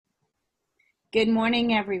Good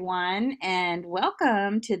morning, everyone, and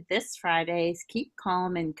welcome to this Friday's Keep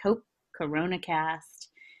Calm and Cope CoronaCast.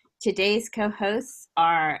 Today's co-hosts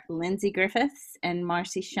are Lindsay Griffiths and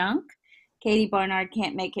Marcy Shunk. Katie Barnard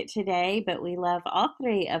can't make it today, but we love all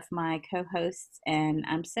three of my co-hosts, and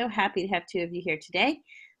I'm so happy to have two of you here today.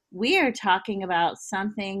 We are talking about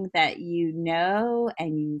something that you know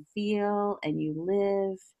and you feel and you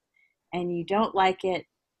live and you don't like it.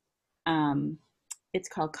 It's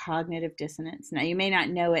called cognitive dissonance. Now, you may not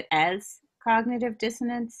know it as cognitive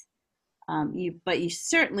dissonance, but you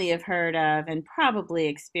certainly have heard of and probably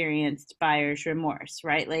experienced buyer's remorse,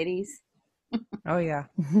 right, ladies? Oh, yeah.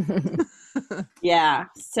 Yeah.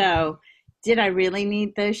 So, did I really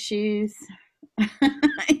need those shoes?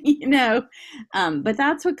 But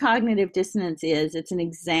that's what cognitive dissonance is. It's an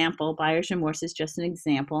example. Buyer's remorse is just an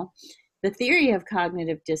example. The theory of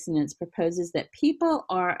cognitive dissonance proposes that people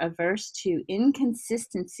are averse to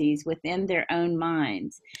inconsistencies within their own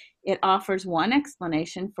minds. It offers one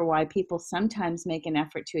explanation for why people sometimes make an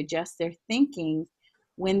effort to adjust their thinking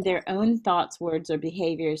when their own thoughts, words, or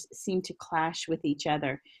behaviors seem to clash with each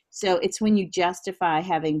other. So it's when you justify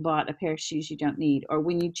having bought a pair of shoes you don't need, or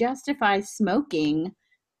when you justify smoking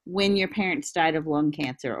when your parents died of lung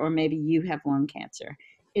cancer, or maybe you have lung cancer.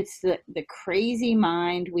 It's the crazy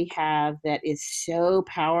mind we have that is so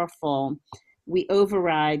powerful. We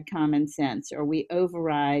override common sense, or we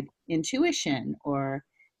override intuition, or,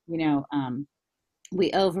 you know, um,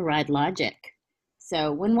 we override logic.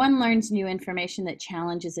 So when one learns new information that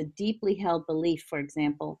challenges a deeply held belief, for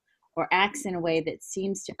example, or acts in a way that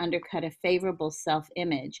seems to undercut a favorable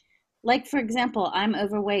self-image, like, for example, I'm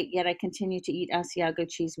overweight, yet I continue to eat Asiago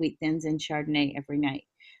cheese, wheat thins, and Chardonnay every night.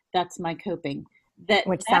 That's my coping.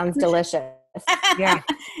 Which That sounds delicious. Yeah.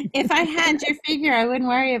 If I had your figure, I wouldn't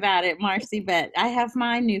worry about it, Marcy. But I have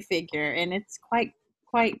my new figure, and it's quite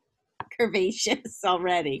curvaceous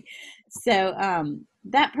already. So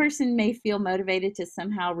that person may feel motivated to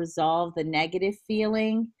somehow resolve the negative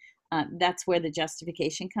feeling. That's where the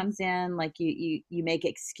justification comes in, like you make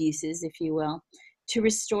excuses, if you will, to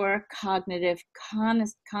restore cognitive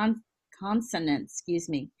consonance. Excuse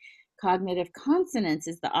me. Cognitive consonance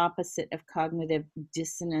is the opposite of cognitive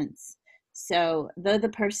dissonance. So, though the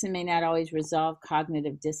person may not always resolve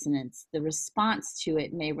cognitive dissonance, the response to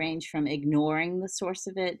it may range from ignoring the source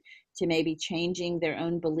of it to maybe changing their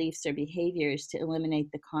own beliefs or behaviors to eliminate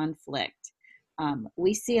the conflict.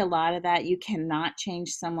 We see a lot of that. You cannot change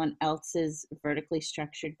someone else's vertically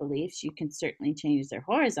structured beliefs. You can certainly change their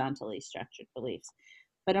horizontally structured beliefs,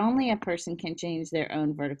 but only a person can change their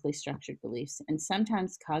own vertically structured beliefs. And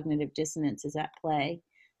sometimes cognitive dissonance is at play.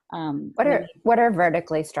 What are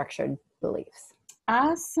vertically structured beliefs?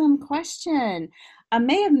 Awesome question. I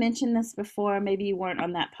may have mentioned this before. Maybe you weren't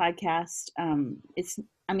on that podcast.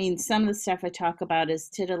 Some of the stuff I talk about is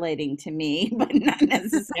titillating to me, but not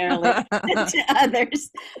necessarily to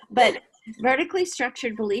others. But vertically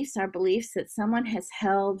structured beliefs are beliefs that someone has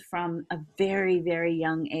held from a very, very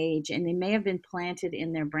young age, and they may have been planted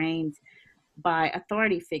in their brains by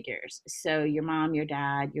authority figures. So your mom, your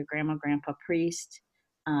dad, your grandma, grandpa, priest,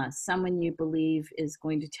 someone you believe is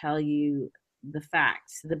going to tell you the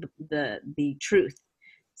facts, the truth.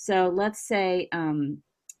 So let's say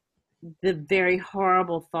the very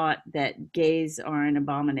horrible thought that gays are an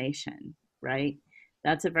abomination, right?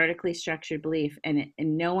 That's a vertically structured belief, and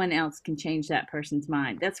no one else can change that person's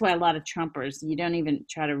mind. That's why a lot of Trumpers, you don't even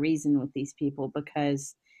try to reason with these people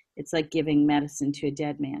because it's like giving medicine to a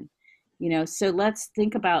dead man. So let's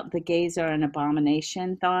think about the gays are an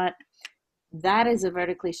abomination thought. That is a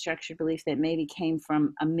vertically structured belief that maybe came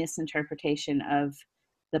from a misinterpretation of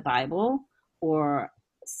the Bible, or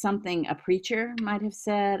something a preacher might have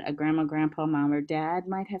said, a grandma, grandpa, mom, or dad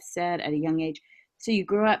might have said at a young age. So you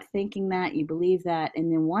grow up thinking that, you believe that,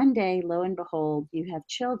 and then one day, lo and behold, you have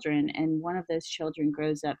children, and one of those children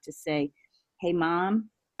grows up to say, "Hey,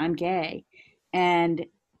 mom, I'm gay," and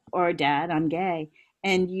or "Dad, I'm gay."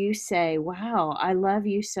 And you say, "Wow, I love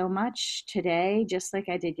you so much today, just like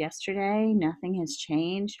I did yesterday. Nothing has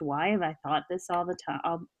changed. Why have I thought this all the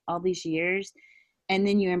time, all these years?" And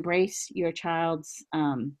then you embrace your child's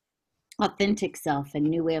authentic self and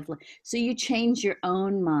new way of life. So you change your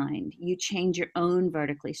own mind. You change your own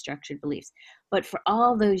vertically structured beliefs. But for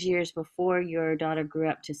all those years before your daughter grew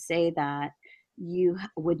up to say that, you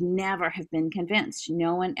would never have been convinced.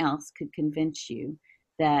 No one else could convince you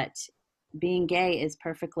that being gay is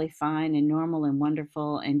perfectly fine and normal and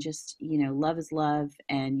wonderful, and just, love is love,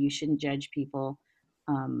 and you shouldn't judge people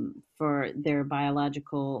for their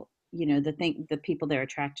biological, the people they're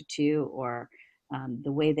attracted to, or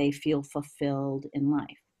the way they feel fulfilled in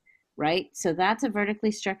life. right? So that's a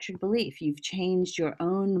vertically structured belief. You've changed your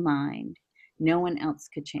own mind. No one else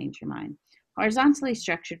could change your mind. Horizontally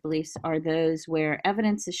structured beliefs are those where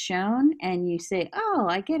evidence is shown and you say, oh,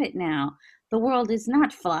 I get it now. The world is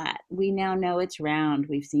not flat. We now know it's round.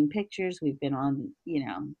 We've seen pictures. We've been on,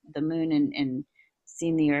 the moon and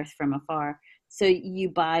seen the earth from afar. So you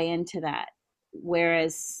buy into that.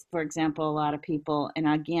 Whereas, for example, a lot of people, and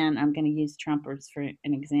again, I'm going to use Trumpers for an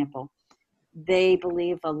example, they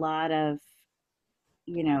believe a lot of,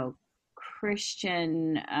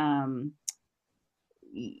 Christian,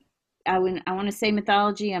 I want to say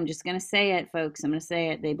mythology. I'm just going to say it, folks. I'm going to say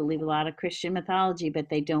it. They believe a lot of Christian mythology, but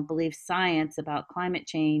they don't believe science about climate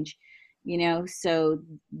change, so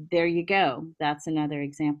there you go. That's another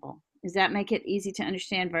example. Does that make it easy to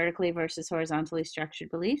understand vertically versus horizontally structured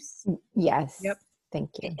beliefs? Yes. Yep. Thank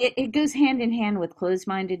you. It goes hand in hand with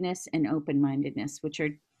closed-mindedness and open-mindedness, which are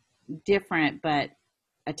different but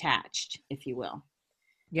attached, if you will.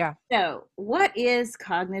 Yeah. So, what is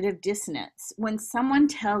cognitive dissonance? When someone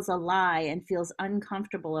tells a lie and feels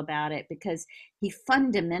uncomfortable about it because he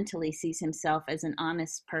fundamentally sees himself as an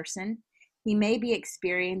honest person, he may be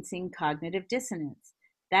experiencing cognitive dissonance.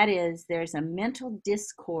 That is, there's a mental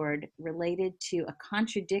discord related to a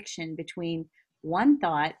contradiction between one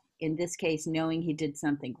thought, in this case, knowing he did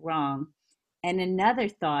something wrong, and another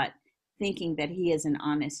thought, thinking that he is an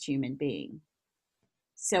honest human being.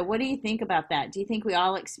 So what do you think about that? Do you think we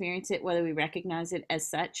all experience it, whether we recognize it as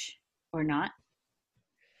such or not?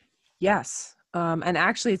 Yes. And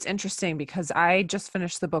actually it's interesting because I just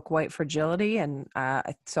finished the book White Fragility. And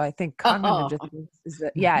so I think cognitive dissonance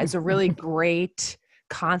is a really great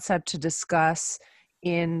concept to discuss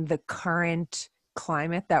in the current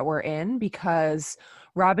climate that we're in, because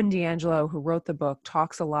Robin DiAngelo, who wrote the book,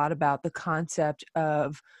 talks a lot about the concept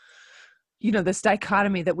of this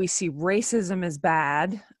dichotomy that we see racism as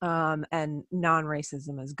bad and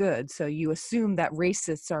non-racism as good. So you assume that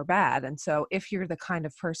racists are bad. And so if you're the kind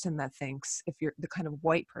of person that thinks, if you're the kind of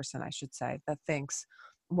white person, I should say, that thinks,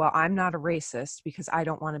 well, I'm not a racist because I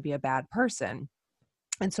don't want to be a bad person.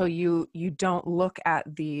 And so you don't look at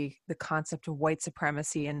the concept of white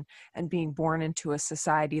supremacy and being born into a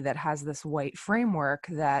society that has this white framework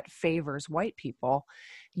that favors white people.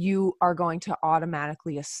 You are going to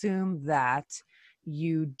automatically assume that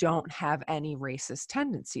you don't have any racist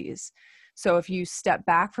tendencies. So if you step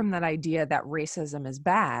back from that idea that racism is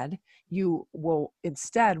bad, you will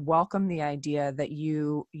instead welcome the idea that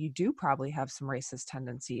you do probably have some racist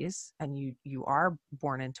tendencies and you are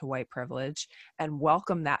born into white privilege, and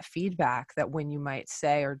welcome that feedback that when you might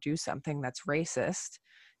say or do something that's racist,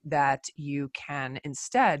 that you can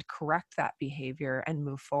instead correct that behavior and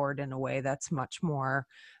move forward in a way that's much more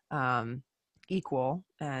equal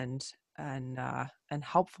and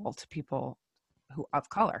helpful to people who of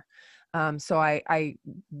color. So I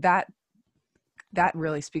that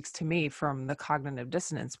really speaks to me from the cognitive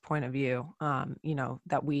dissonance point of view.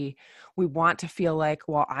 That we want to feel like,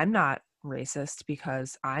 well, I'm not racist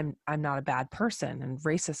because I'm not a bad person, and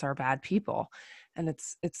racists are bad people. And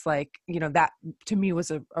it's like, that to me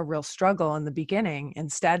was a real struggle in the beginning.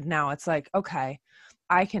 Instead, now it's like, okay,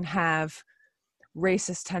 I can have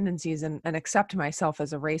racist tendencies and accept myself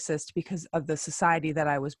as a racist because of the society that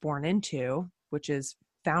I was born into, which is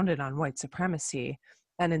founded on white supremacy,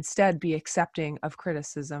 and instead be accepting of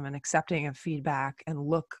criticism and accepting of feedback and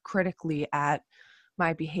look critically at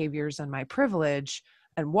my behaviors and my privilege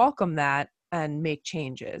and welcome that and make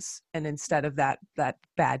changes. And instead of that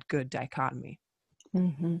bad good dichotomy.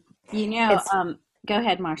 Mm-hmm. Go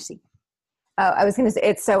ahead, Marcy. I was going to say,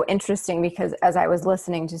 it's so interesting because as I was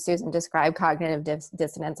listening to Susan describe cognitive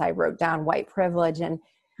dissonance, I wrote down white privilege. And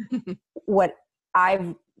what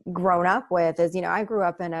I've grown up with is, I grew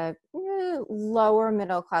up in a lower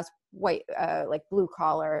middle class white, like blue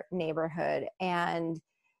collar neighborhood. And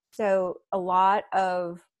so a lot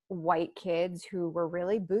of white kids who were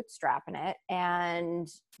really bootstrapping it and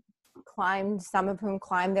some of whom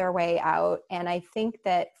climbed their way out. And I think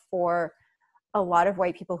that for a lot of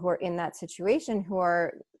white people who are in that situation, who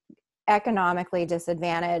are economically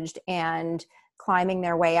disadvantaged and climbing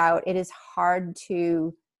their way out, it is hard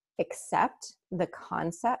to accept the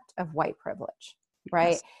concept of white privilege,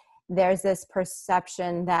 right? Yes. There's this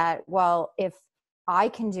perception that, well, if I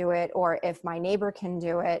can do it, or if my neighbor can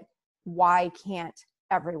do it, why can't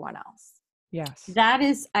everyone else? Yes. That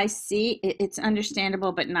is, I see, it's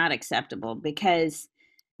understandable, but not acceptable, because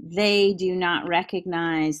they do not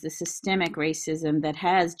recognize the systemic racism that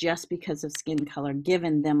has, just because of skin color,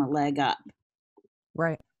 given them a leg up.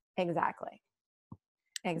 Right. Exactly.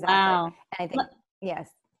 Wow. And I think, yes.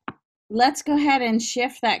 let's go ahead and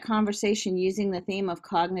shift that conversation using the theme of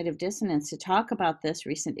cognitive dissonance to talk about this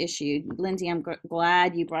recent issue. Lindsay, I'm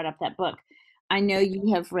glad you brought up that book. I know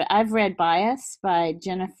you have I've read Bias by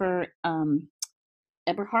Jennifer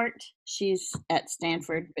Eberhardt. She's at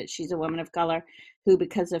Stanford, but she's a woman of color who,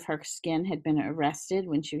 because of her skin, had been arrested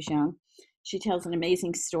when she was young. She tells an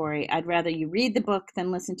amazing story. I'd rather you read the book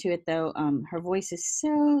than listen to it, though. Her voice is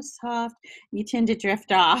so soft. You tend to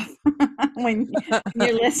drift off when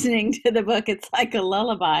you're listening to the book. It's like a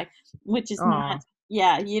lullaby, which is not,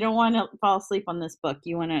 yeah, you don't want to fall asleep on this book.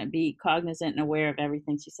 You want to be cognizant and aware of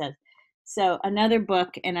everything she says. So another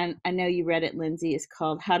book, and I know you read it, Lindsay, is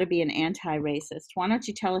called How to Be an Anti-Racist. Why don't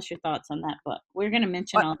you tell us your thoughts on that book? We're going to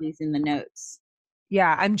mention all these in the notes.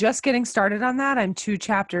 Yeah, I'm just getting started on that. I'm 2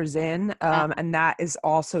 chapters in, and that is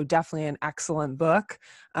also definitely an excellent book.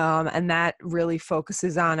 And that really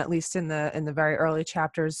focuses on, at least in the very early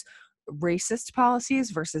chapters, racist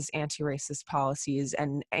policies versus anti-racist policies.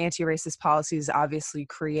 And anti-racist policies obviously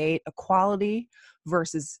create equality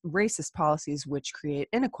versus racist policies, which create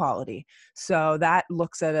inequality. So that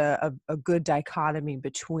looks at a good dichotomy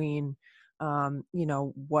between,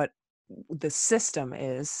 what the system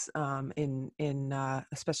is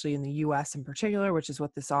especially in the US in particular, which is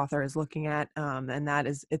what this author is looking at. And that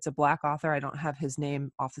is, it's a Black author. I don't have his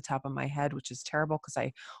name off the top of my head, which is terrible because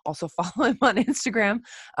I also follow him on Instagram.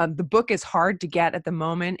 The book is hard to get at the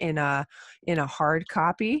moment in a hard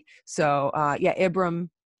copy. So Ibram,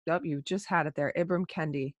 you just had it there. Ibram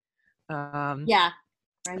Kendi. Yeah,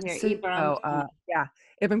 right here.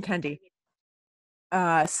 Ibram Kendi.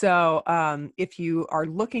 If you are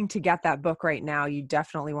looking to get that book right now, you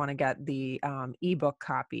definitely want to get the ebook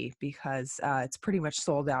copy because it's pretty much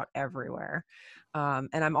sold out everywhere. And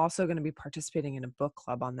I'm also going to be participating in a book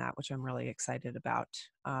club on that, which I'm really excited about.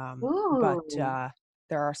 But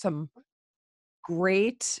there are some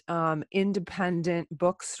great independent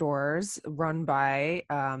bookstores run by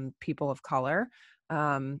people of color.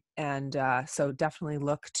 So definitely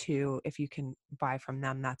look to, if you can buy from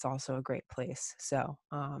them, that's also a great place. So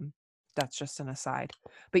that's just an aside.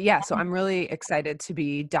 But yeah, so I'm really excited to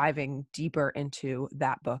be diving deeper into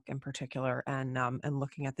that book in particular and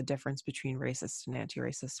looking at the difference between racist and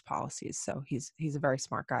anti-racist policies. So he's a very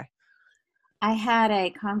smart guy. I had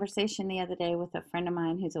a conversation the other day with a friend of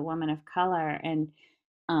mine who's a woman of color, and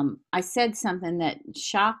I said something that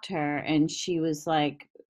shocked her, and she was like,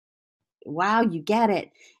 wow, you get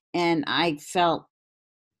it. And I felt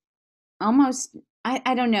almost,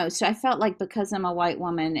 I don't know. So I felt like because I'm a white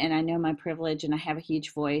woman and I know my privilege and I have a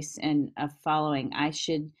huge voice and a following, I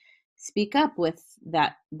should speak up with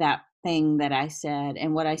that thing that I said.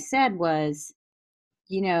 And what I said was,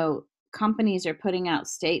 companies are putting out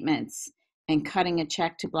statements and cutting a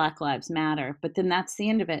check to Black Lives Matter, but then that's the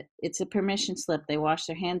end of it. It's a permission slip. They wash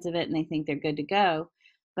their hands of it and they think they're good to go,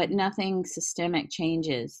 but nothing systemic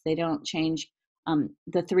changes. They don't change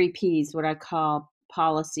the 3 Ps, what I call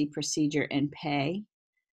policy, procedure, and pay.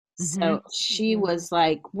 So she was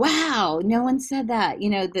like, wow, no one said that.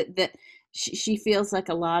 That she feels like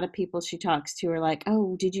a lot of people she talks to are like,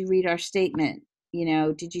 oh, did you read our statement?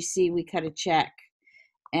 Did you see we cut a check?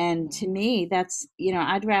 And to me, that's,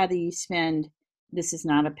 I'd rather you spend, this is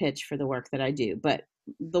not a pitch for the work that I do, but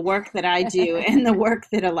the work that I do and the work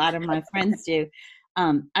that a lot of my friends do,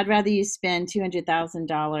 I'd rather you spend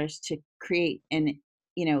 $200,000 to create and,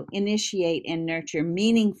 initiate and nurture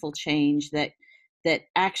meaningful change that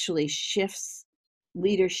actually shifts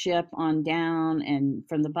leadership on down and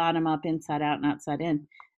from the bottom up, inside out and outside in,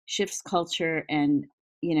 shifts culture and,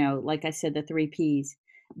 like I said, the 3 Ps.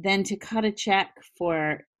 Than to cut a check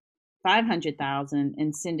for $500,000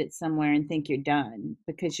 and send it somewhere and think you're done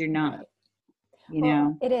because you're not.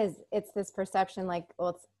 Well, it's this perception like,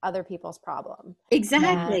 well, it's other people's problem.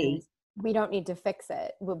 Exactly. And we don't need to fix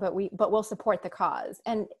it, but we'll support the cause.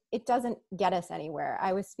 And it doesn't get us anywhere.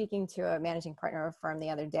 I was speaking to a managing partner of a firm the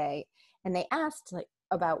other day, and they asked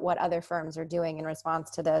about what other firms are doing in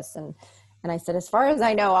response to this. And I said, as far as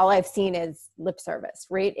I know, all I've seen is lip service,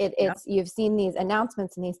 right? It's you've seen these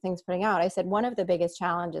announcements and these things putting out. I said, one of the biggest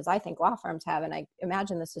challenges I think law firms have, and I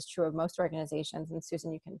imagine this is true of most organizations, and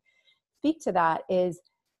Susan, you can speak to that, is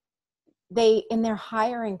they, in their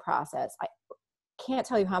hiring process, I can't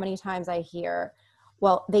tell you how many times I hear,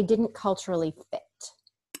 well, they didn't culturally fit.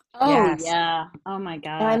 Oh, yes. Yeah. Oh my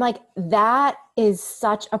God. And I'm like, that is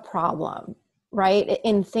such a problem, right?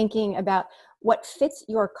 In thinking about what fits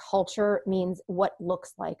your culture means what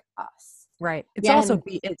looks like us. Right. It's also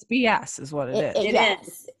it's BS is what it is. It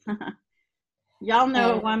is. Y'all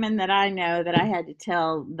know a woman that I know that I had to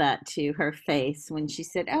tell that to her face when she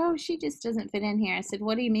said, "Oh, she just doesn't fit in here." I said,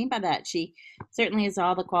 "What do you mean by that?" She certainly has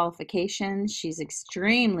all the qualifications. She's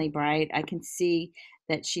extremely bright. I can see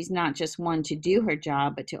that she's not just one to do her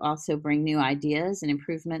job, but to also bring new ideas and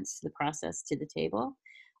improvements to the process to the table.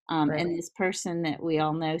 Right. And this person that we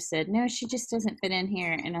all know said, "No, she just doesn't fit in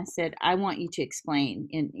here." And I said, "I want you to explain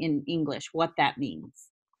in English what that means."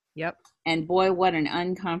 Yep. And boy, what an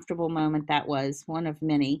uncomfortable moment that was, one of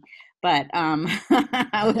many. But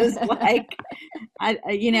I was like,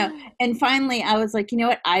 and finally I was like, you know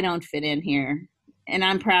what? I don't fit in here. And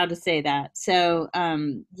I'm proud to say that. So,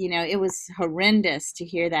 it was horrendous to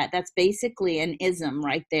hear that. That's basically an ism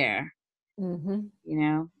right there. Mm-hmm.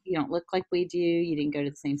 You don't look like we do. You didn't go to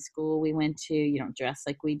the same school we went to. You don't dress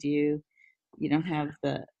like we do. You don't have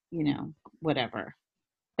the, whatever.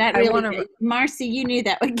 That really, Marcy, you knew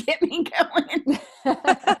that would get me going.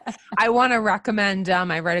 I want to recommend,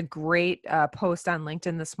 I read a great post on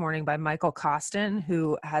LinkedIn this morning by Michael Costin,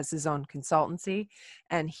 who has his own consultancy,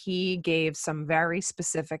 and he gave some very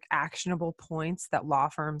specific actionable points that law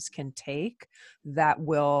firms can take that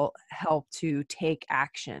will help to take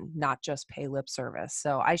action, not just pay lip service.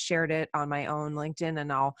 So I shared it on my own LinkedIn,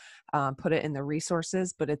 and I'll put it in the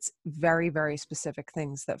resources, but it's very, very specific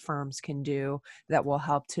things that firms can do that will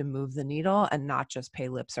help to move the needle and not just pay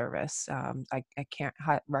lip service. I can't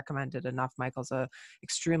recommend it enough. Michael's a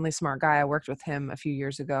extremely smart guy. I worked with him a few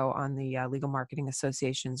years ago on the Legal Marketing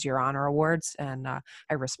Association's Your Honor Awards, and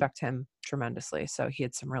I respect him tremendously. So he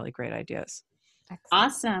had some really great ideas. Excellent.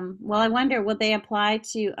 Awesome. Well, I wonder, will they apply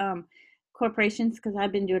to corporations? Because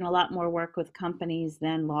I've been doing a lot more work with companies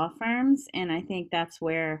than law firms, and I think that's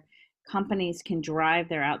where companies can drive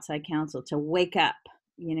their outside counsel to wake up.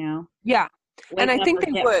 Yeah. Wake and I up think or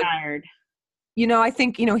they get would. fired. I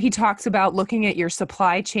think, he talks about looking at your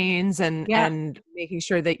supply chains and making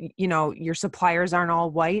sure that, your suppliers aren't all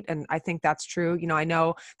white. And I think that's true. I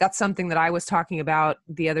know that's something that I was talking about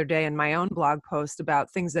the other day in my own blog post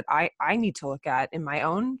about things that I need to look at in my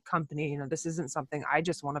own company. This isn't something I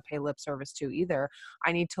just want to pay lip service to either.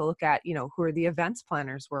 I need to look at, who are the events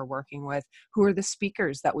planners we're working with? Who are the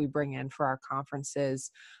speakers that we bring in for our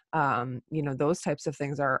conferences? Those types of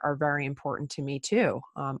things are very important to me too.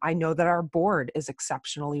 I know that our board is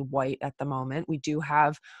exceptionally white at the moment. We do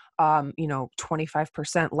have,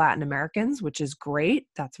 25% Latin Americans, which is great.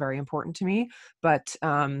 That's very important to me. But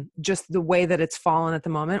just the way that it's fallen at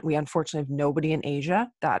the moment, we unfortunately have nobody in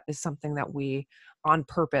Asia. That is something that we on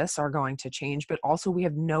purpose are going to change, but also we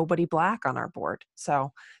have nobody Black on our board.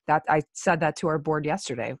 So that I said that to our board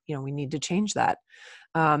yesterday, we need to change that.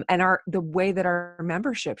 And the way that our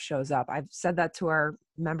membership shows up, I've said that to our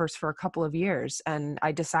members for a couple of years. And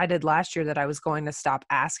I decided last year that I was going to stop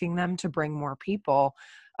asking them to bring more people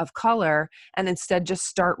of color and instead just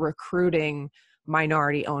start recruiting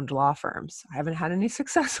minority owned law firms. I haven't had any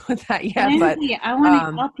success with that yet, Lindsay, but I want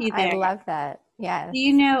to help you there. I love that. Yeah. Do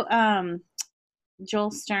you know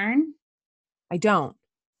Joel Stern? I don't.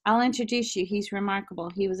 I'll introduce you. He's remarkable.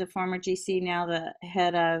 He was a former GC, now the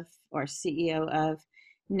head of or CEO of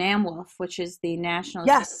NAMWOLF, which is the National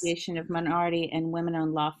Association of Minority and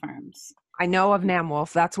Women-Owned Law Firms. I know of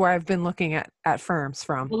NAMWOLF. That's where I've been looking at firms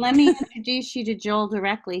from. Well, let me introduce you to Joel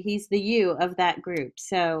directly. He's the you of that group.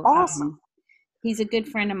 So awesome. He's a good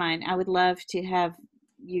friend of mine. I would love to have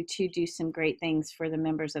you two do some great things for the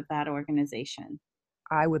members of that organization.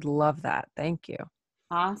 I would love that. Thank you.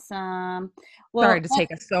 Awesome. Well, sorry to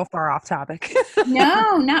take us so far off topic.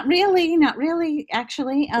 No, not really. Not really.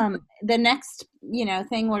 Actually, the next,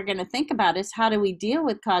 thing we're going to think about is how do we deal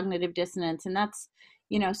with cognitive dissonance? And that's,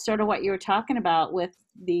 sort of what you were talking about with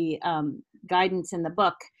the guidance in the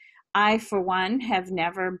book. I, for one, have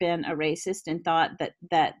never been a racist and thought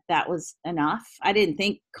that was enough. I didn't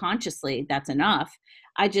think consciously that's enough.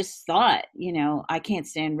 I just thought, I can't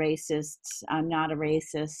stand racists. I'm not a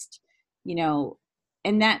racist,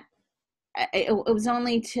 and that it was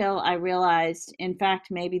only till I realized, in fact,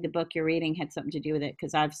 maybe the book you're reading had something to do with it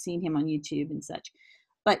because I've seen him on YouTube and such.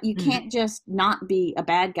 But you can't just not be a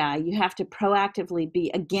bad guy. You have to proactively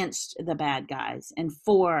be against the bad guys and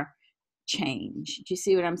for change. Do you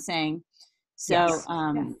see what I'm saying? So yes.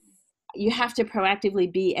 You have to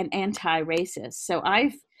proactively be an anti-racist. So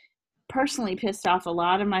I've personally pissed off a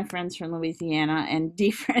lot of my friends from Louisiana and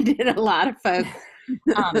defriended a lot of folks.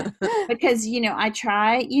 Because, I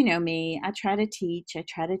try, me, I try to teach, I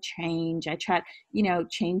try to change, I try,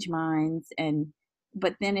 change minds.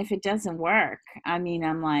 But then if it doesn't work, I'm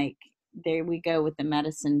like, there we go with the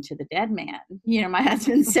medicine to the dead man. My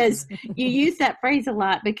husband says, you use that phrase a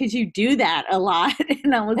lot because you do that a lot.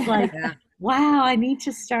 And I was like, wow, I need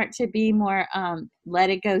to start to be more, let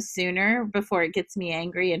it go sooner before it gets me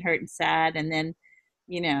angry and hurt and sad. And then,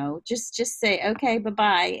 just say, okay,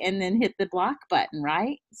 bye-bye, and then hit the block button,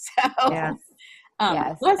 right? Yeah. So,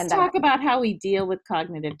 Yes. let's And talk about how we deal with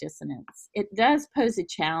cognitive dissonance. It does pose a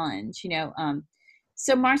challenge,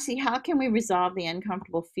 so Marcy, how can we resolve the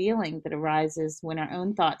uncomfortable feeling that arises when our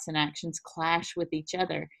own thoughts and actions clash with each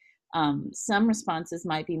other? Some responses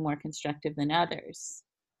might be more constructive than others.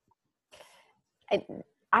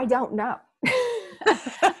 I don't know.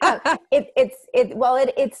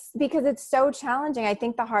 It's because it's so challenging. I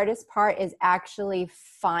think the hardest part is actually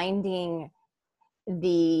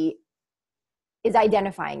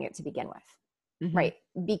identifying it to begin with. Mm-hmm. Right.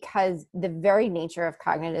 Because the very nature of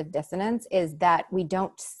cognitive dissonance is that we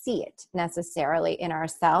don't see it necessarily in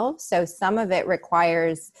ourselves. So some of it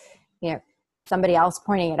requires, somebody else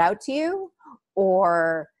pointing it out to you,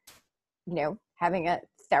 or, having a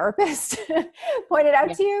therapist point it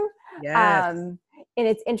out to you. Yes. And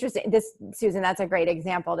it's interesting. Susan, that's a great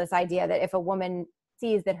example. This idea that if a woman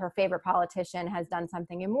sees that her favorite politician has done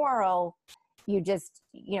something immoral, you just,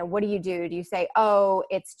 what do? Do you say, oh,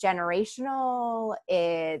 it's generational.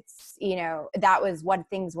 It's, that was what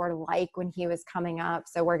things were like when he was coming up,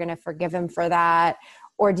 so we're going to forgive him for that?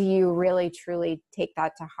 Or do you really, truly take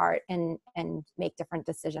that to heart and make different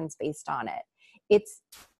decisions based on it?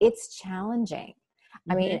 It's challenging.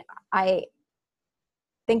 Mm-hmm. I mean, I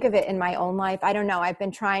think of it in my own life. I don't know. I've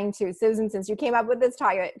been trying to, Susan, since you came up with this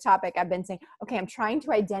topic, I've been saying, okay, I'm trying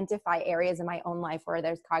to identify areas in my own life where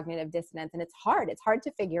there's cognitive dissonance, and it's hard. It's hard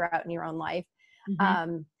to figure out in your own life.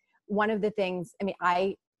 Mm-hmm. One of the things,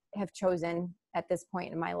 I have chosen at this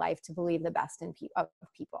point in my life to believe the best of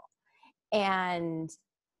people. And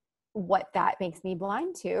what that makes me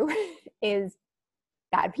blind to is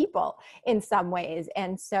bad people in some ways.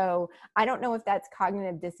 And so I don't know if that's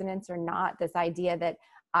cognitive dissonance or not, this idea that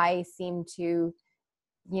I seem to,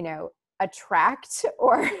 attract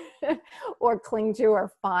or cling to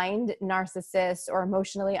or find narcissists or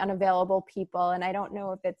emotionally unavailable people. And I don't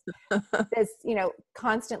know if it's this,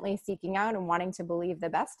 constantly seeking out and wanting to believe the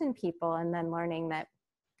best in people, and then learning that,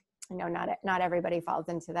 not everybody falls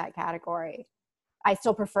into that category. I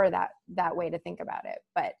still prefer that way to think about it,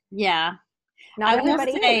 but yeah. Not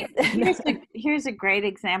everybody is. Here's a great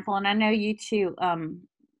example, and I know you two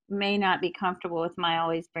may not be comfortable with my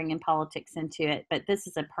always bringing politics into it, but this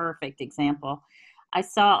is a perfect example. I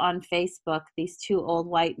saw on Facebook these two old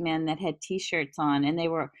white men that had T-shirts on, and they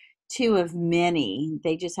were two of many.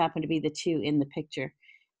 They just happened to be the two in the picture.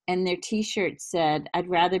 And their T-shirts said, "I'd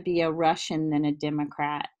rather be a Russian than a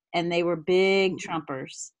Democrat." And they were big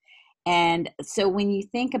Trumpers. And so when you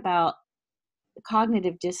think about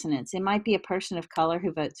cognitive dissonance, it might be a person of color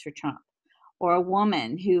who votes for Trump, or a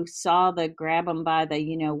woman who saw the grab them by the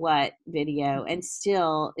what video and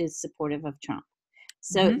still is supportive of Trump.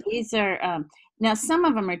 So these are now some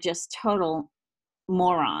of them are just total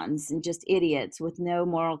morons and just idiots with no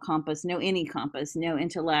moral compass, no any compass, no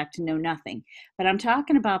intellect, no nothing. But I'm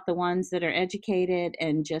talking about the ones that are educated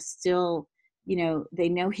and just still, they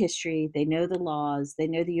know history, they know the laws, they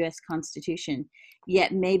know the U.S. Constitution,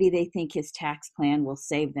 yet maybe they think his tax plan will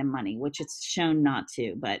save them money, which it's shown not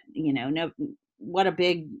to. But, no, what a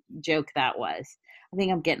big joke that was. I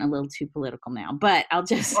think I'm getting a little too political now, but I'll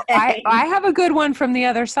just say. I have a good one from the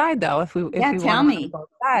other side, though. If we tell me. Both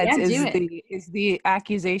sides, is the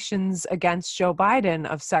accusations against Joe Biden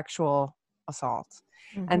of sexual assault.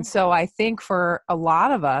 Mm-hmm. And so I think for a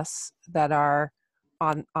lot of us that are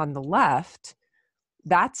on the left,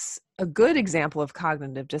 that's a good example of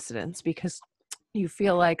cognitive dissonance, because you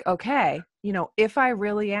feel like, okay, if I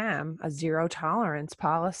really am a zero tolerance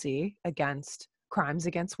policy against crimes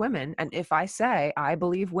against women, and if I say I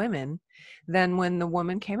believe women, then when the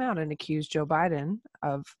woman came out and accused Joe Biden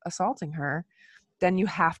of assaulting her, then you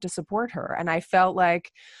have to support her. And I felt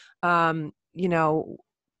like, some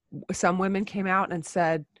women came out and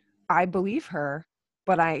said, I believe her,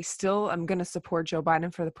 but I still am going to support Joe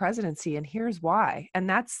Biden for the presidency, and here's why. And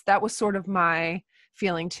that was sort of my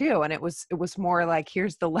feeling too. And it was more like,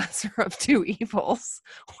 here's the lesser of two evils,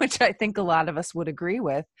 which I think a lot of us would agree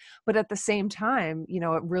with. But at the same time,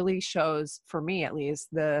 it really shows, for me at least,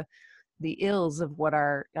 the ills of what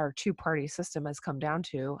our two-party system has come down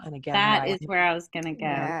to. And again, that is where I was going to go.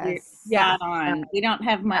 Yes. You're spot on. We don't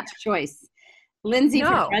have much choice. Lindsay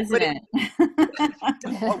for president.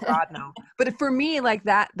 Oh God, no. But for me, like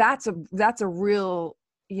that's a real,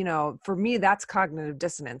 for me, that's cognitive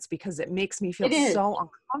dissonance, because it makes me feel so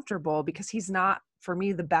uncomfortable, because he's not, for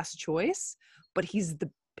me, the best choice, but he's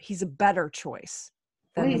a better choice.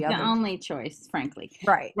 than He's the the other. only choice, frankly,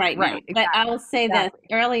 Right right now. exactly. But I will say exactly.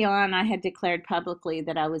 that early on, I had declared publicly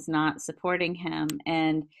that I was not supporting him.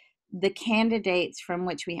 And the candidates from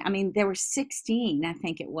which I mean, there were 16, I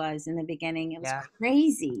think it was in the beginning. It was Yeah.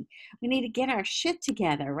 crazy. We need to get our shit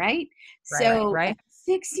together, right? So Right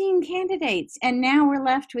 16 candidates. And now we're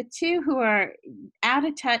left with 2 who are out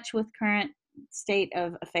of touch with current state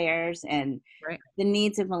of affairs and right the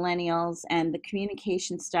needs of millennials and the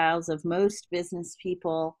communication styles of most business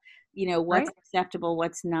people, what's right acceptable,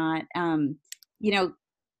 what's not. You know,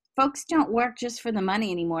 folks don't work just for the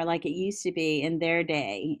money anymore like it used to be in their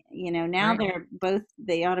day. Now right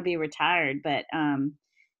they ought to be retired, but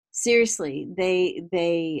seriously,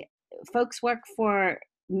 they folks work for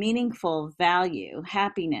meaningful value,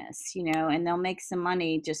 happiness, and they'll make some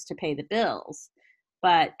money just to pay the bills,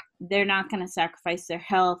 but they're not going to sacrifice their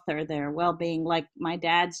health or their well-being like my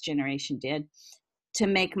dad's generation did to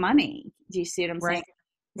make money. Do you see what I'm saying?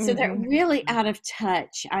 right So they're Mm-hmm. really out of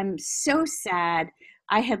touch. I'm so sad.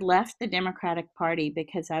 I had left the Democratic Party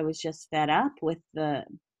because I was just fed up with the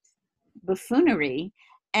buffoonery,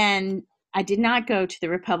 and I did not go to the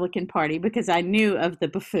Republican Party because I knew of the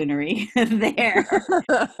buffoonery there.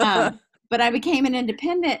 But I became an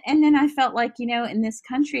independent, and then I felt like, in this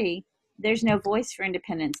country, there's no voice for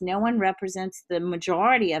independents. No one represents the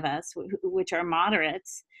majority of us, which are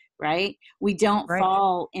moderates, right? We don't right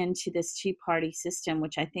fall into this two-party system,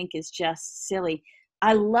 which I think is just silly.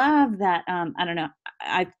 I love that. I don't know.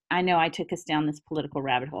 I know I took us down this political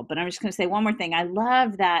rabbit hole, but I'm just going to say one more thing. I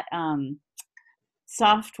love that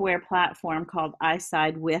software platform called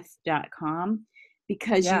isidewith.com,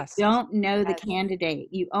 because you yes don't know the Yes. candidate.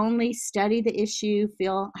 You only study the issue,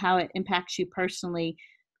 feel how it impacts you personally,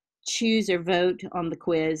 choose or vote on the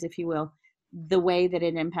quiz, if you will, the way that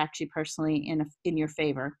it impacts you personally in your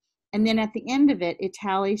favor. And then at the end of it, it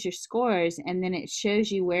tallies your scores, and then it shows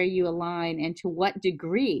you where you align and to what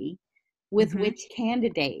degree with hmm which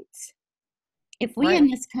candidates. If we right in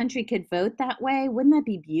this country could vote that way, wouldn't that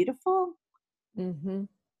be beautiful? Mm-hmm.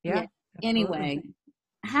 Yeah. yeah absolutely. Anyway,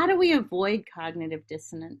 how do we avoid cognitive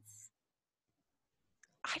dissonance?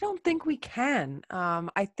 I don't think we can.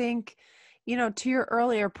 I think, to your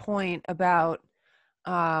earlier point about,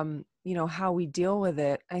 how we deal with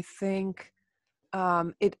it, I think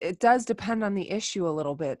it does depend on the issue a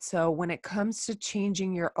little bit. So when it comes to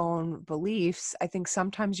changing your own beliefs, I think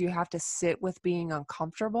sometimes you have to sit with being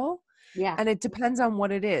uncomfortable. Yeah. And it depends on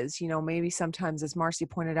what it is. Maybe sometimes, as Marcy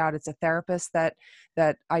pointed out, it's a therapist that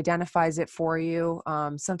identifies it for you.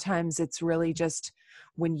 Sometimes it's really just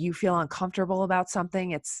when you feel uncomfortable about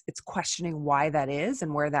something, it's questioning why that is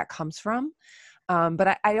and where that comes from.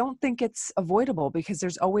 But I don't think it's avoidable, because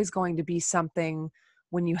there's always going to be something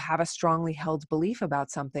when you have a strongly held belief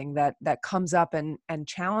about something that comes up and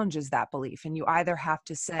challenges that belief. And you either have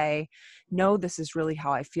to say, no, this is really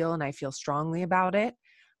how I feel and I feel strongly about it.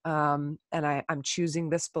 And I'm choosing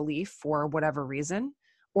this belief for whatever reason.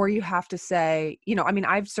 Or you have to say,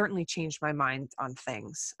 I've certainly changed my mind on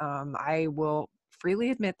things. I will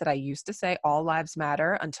freely admit that I used to say all lives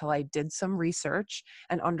matter until I did some research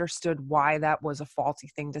and understood why that was a faulty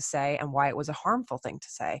thing to say and why it was a harmful thing to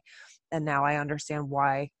say. And now I understand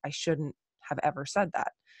why I shouldn't have ever said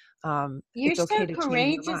that. You're It's okay so to change your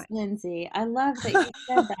courageous, mind. Lindsay. I love that you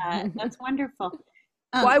said that. That's wonderful.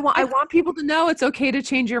 Well, Um, I want people to know it's okay to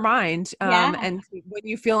change your mind. yeah. And when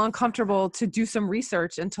you feel uncomfortable, to do some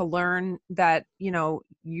research and to learn that,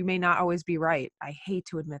 you may not always be right. I hate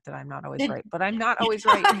to admit that I'm not always right, but I'm not always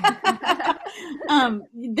right.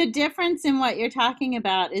 The difference in what you're talking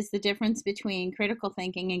about is the difference between critical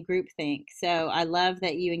thinking and groupthink. So I love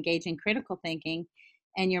that you engage in critical thinking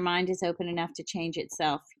and your mind is open enough to change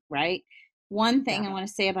itself, right? One thing Yeah. I want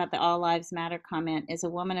to say about the All Lives Matter comment is a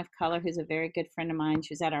woman of color who's a very good friend of mine.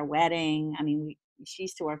 She was at our wedding. I mean, she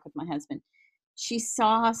used to work with my husband. She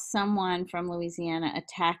saw someone from Louisiana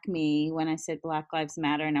attack me when I said Black Lives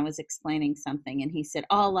Matter and I was explaining something. And he said,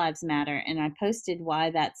 All Lives Matter. And I posted why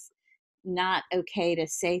that's not okay to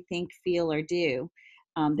say, think, feel, or do.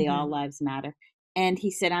 The All Lives Matter. And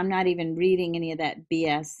he said, I'm not even reading any of that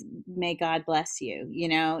BS. May God bless you.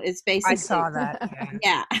 It's I basically, saw that.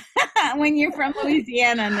 Yeah. yeah. When you're from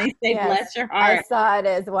Louisiana and they say, Yes, bless your I heart. saw it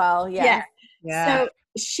as well. Yeah. Yes. Yeah. So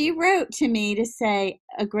she wrote to me to say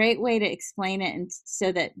a great way to explain it, and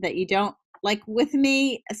so that you don't, like with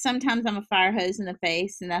me, sometimes I'm a fire hose in the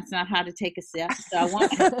face, and that's not how to take a sip. So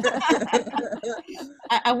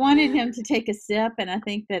I wanted him to take a sip, and I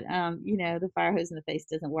think that the fire hose in the face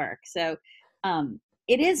doesn't work. So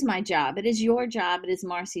it is my job. It is your job. It is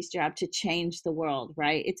Marcy's job to change the world,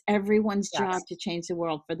 right? It's everyone's job to change the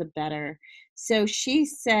world for the better. So she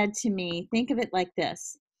said to me, think of it like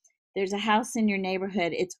this. There's a house in your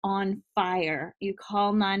neighborhood. It's on fire. You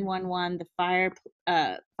call 911.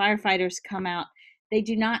 The firefighters come out. They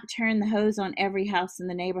do not turn the hose on every house in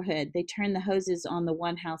the neighborhood. They turn the hoses on the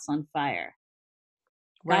one house on fire.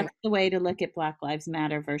 Right. That's the way to look at Black Lives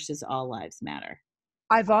Matter versus All Lives Matter.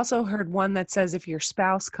 I've also heard one that says if your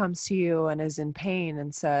spouse comes to you and is in pain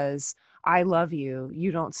and says, I love you,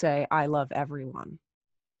 you don't say, I love everyone.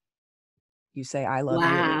 You say, I love you.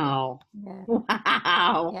 Wow. Yeah.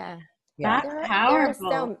 Wow. Yeah. That's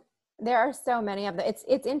powerful. There are so many of them.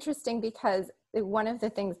 It's interesting because one of the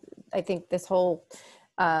things I think this whole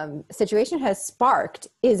situation has sparked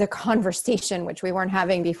is a conversation which we weren't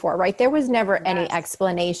having before, right? There was never any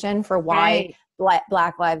explanation for why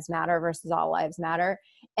Black Lives Matter versus All Lives Matter.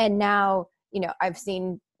 And now, I've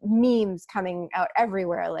seen memes coming out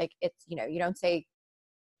everywhere. Like it's, you don't say,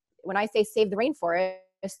 when I say save the rainforest,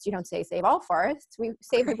 you don't say save all forests. We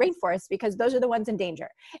save the rainforests because those are the ones in danger.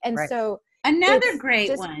 And so another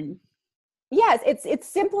great one. Yes, it's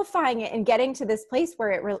simplifying it and getting to this place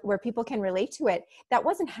where people can relate to it. That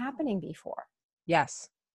wasn't happening before. Yes,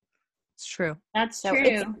 it's true. That's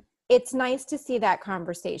true. It's nice to see that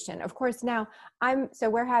conversation. Of course, now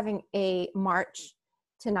we're having a march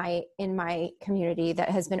tonight in my community that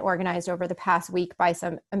has been organized over the past week by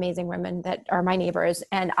some amazing women that are my neighbors.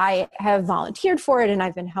 And I have volunteered for it and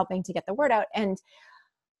I've been helping to get the word out. And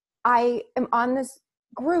I am on this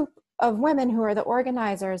group of women who are the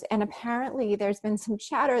organizers. And apparently there's been some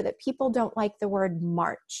chatter that people don't like the word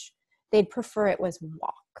march. They'd prefer it was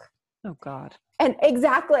walk. Oh God. And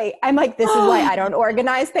exactly. I'm like, this is why I don't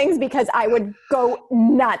organize things, because I would go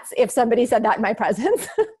nuts if somebody said that in my presence.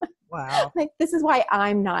 Wow. Like, this is why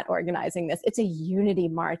I'm not organizing this. It's a unity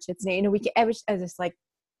march. It's, I was just like,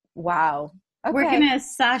 wow. Okay. We're going to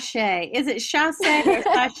sashay. Is it chasse or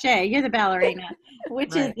sashay? You're the ballerina.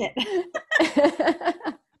 Which is it?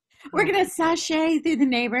 We're going to sashay through the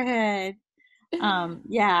neighborhood.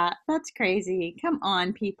 Yeah, that's crazy. Come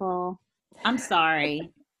on, people. I'm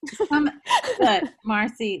sorry. Look,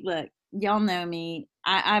 Marcy, look, y'all know me.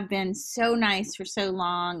 I've been so nice for so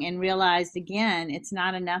long and realized again, it's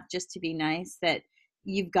not enough just to be nice, that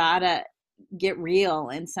you've got to get real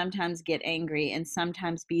and sometimes get angry and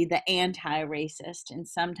sometimes be the anti-racist and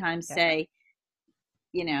sometimes say,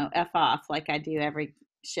 F off, like I do every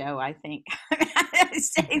show, I think. I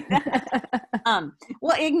say that.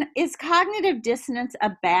 Well, is cognitive dissonance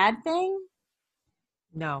a bad thing?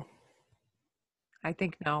 No. I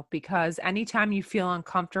think no, because anytime you feel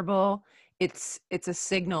uncomfortable, it's a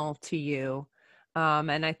signal to you.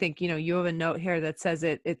 And I think, you have a note here that says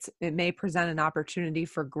it may present an opportunity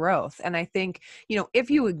for growth. And I think,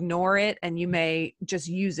 if you ignore it and you may just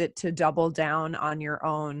use it to double down on your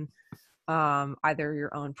own, either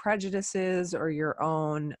your own prejudices or your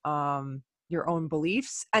own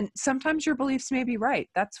beliefs. And sometimes your beliefs may be right.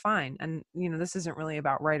 That's fine. And, this isn't really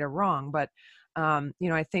about right or wrong, but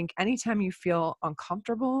I think anytime you feel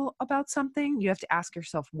uncomfortable about something, you have to ask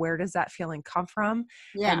yourself, where does that feeling come from?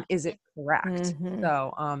 Yeah. And is it correct? Mm-hmm.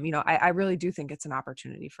 So, I really do think it's an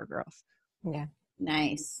opportunity for growth. Yeah.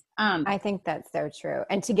 Nice. I think that's so true.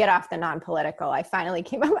 And to get off the non-political, I finally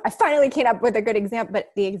came up with a good example,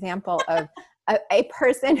 but the example of a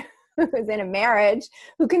person who's in a marriage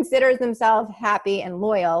who considers themselves happy and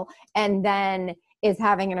loyal and then is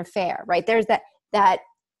having an affair, right? There's that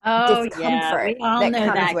discomfort that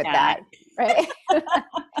comes with that, right?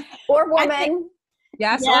 Or woman.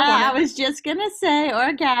 Yes. Yeah, I was just going to say,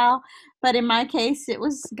 or gal, but in my case, it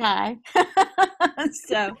was guy.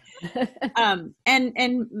 So, and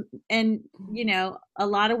a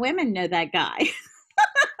lot of women know that guy.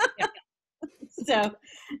 So,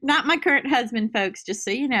 not my current husband, folks, just so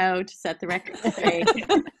you know, to set the record straight.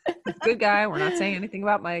 Good guy. We're not saying anything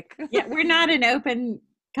about Mike. Yeah, we're not an open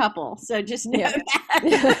couple, so just know that.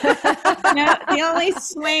 The only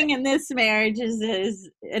swing in this marriage is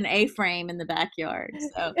an A-frame in the backyard.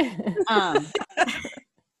 So,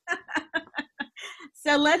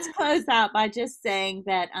 so let's close out by just saying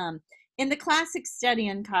that in the classic study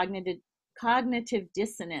on cognitive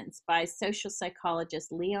dissonance by social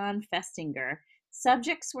psychologist Leon Festinger,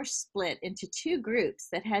 subjects were split into two groups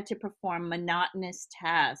that had to perform monotonous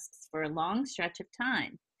tasks for a long stretch of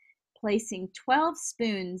time, placing 12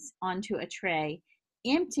 spoons onto a tray,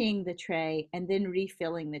 emptying the tray, and then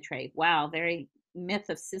refilling the tray. Wow, very myth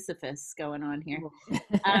of Sisyphus going on here.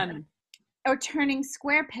 or turning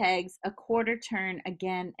square pegs a quarter turn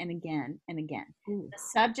again and again and again. Ooh. The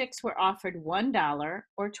subjects were offered $1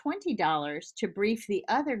 or $20 to brief the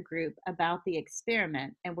other group about the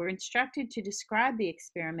experiment and were instructed to describe the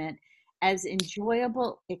experiment as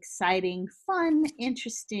enjoyable, exciting, fun,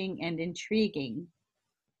 interesting, and intriguing.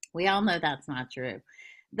 We all know that's not true.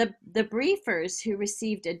 The briefers who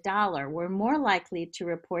received $1 were more likely to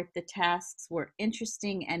report the tasks were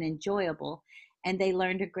interesting and enjoyable, and they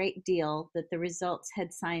learned a great deal, that the results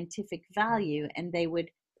had scientific value, and they would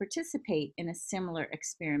participate in a similar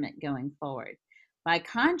experiment going forward. By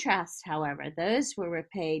contrast, however, those who were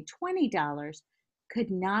paid $20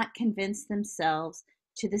 could not convince themselves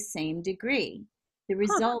to the same degree. The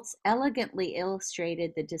results elegantly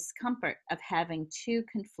illustrated the discomfort of having two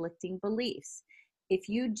conflicting beliefs. If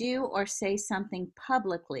you do or say something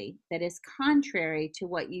publicly that is contrary to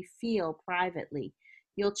what you feel privately,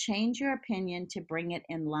 you'll change your opinion to bring it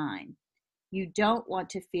in line. You don't want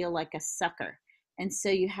to feel like a sucker, and so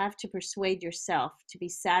you have to persuade yourself to be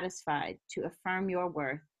satisfied, to affirm your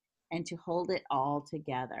worth, and to hold it all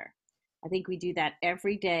together. I think we do that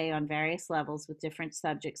every day on various levels with different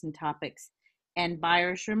subjects and topics, and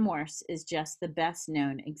buyer's remorse is just the best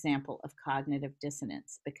known example of cognitive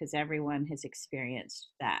dissonance, because everyone has experienced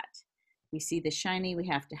that. We see the shiny, we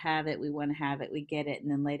have to have it, we want to have it, we get it,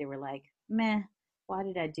 and then later we're like, meh, why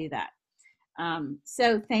did I do that?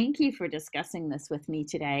 So thank you for discussing this with me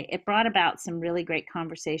today. It brought about some really great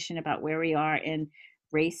conversation about where we are in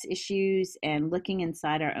race issues and looking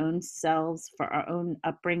inside our own selves for our own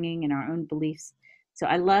upbringing and our own beliefs. So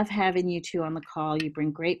I love having you two on the call. You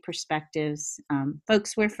bring great perspectives.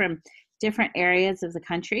 Folks, we're from different areas of the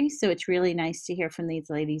country, so it's really nice to hear from these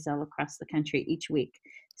ladies all across the country each week.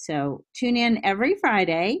 So tune in every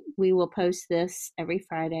Friday. We will post this every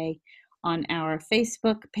Friday on our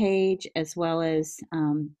Facebook page, as well as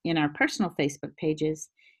in our personal Facebook pages.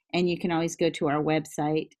 And you can always go to our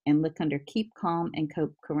website and look under Keep Calm and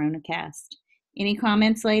Cope CoronaCast. Any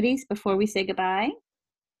comments, ladies, before we say goodbye?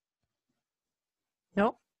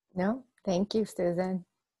 Nope. No, thank you, Susan.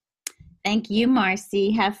 Thank you,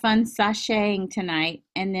 Marcy. Have fun sashaying tonight.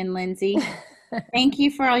 And then Lindsay, thank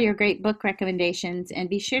you for all your great book recommendations, and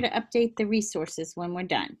be sure to update the resources when we're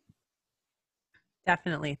done.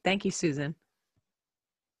 Definitely. Thank you, Susan.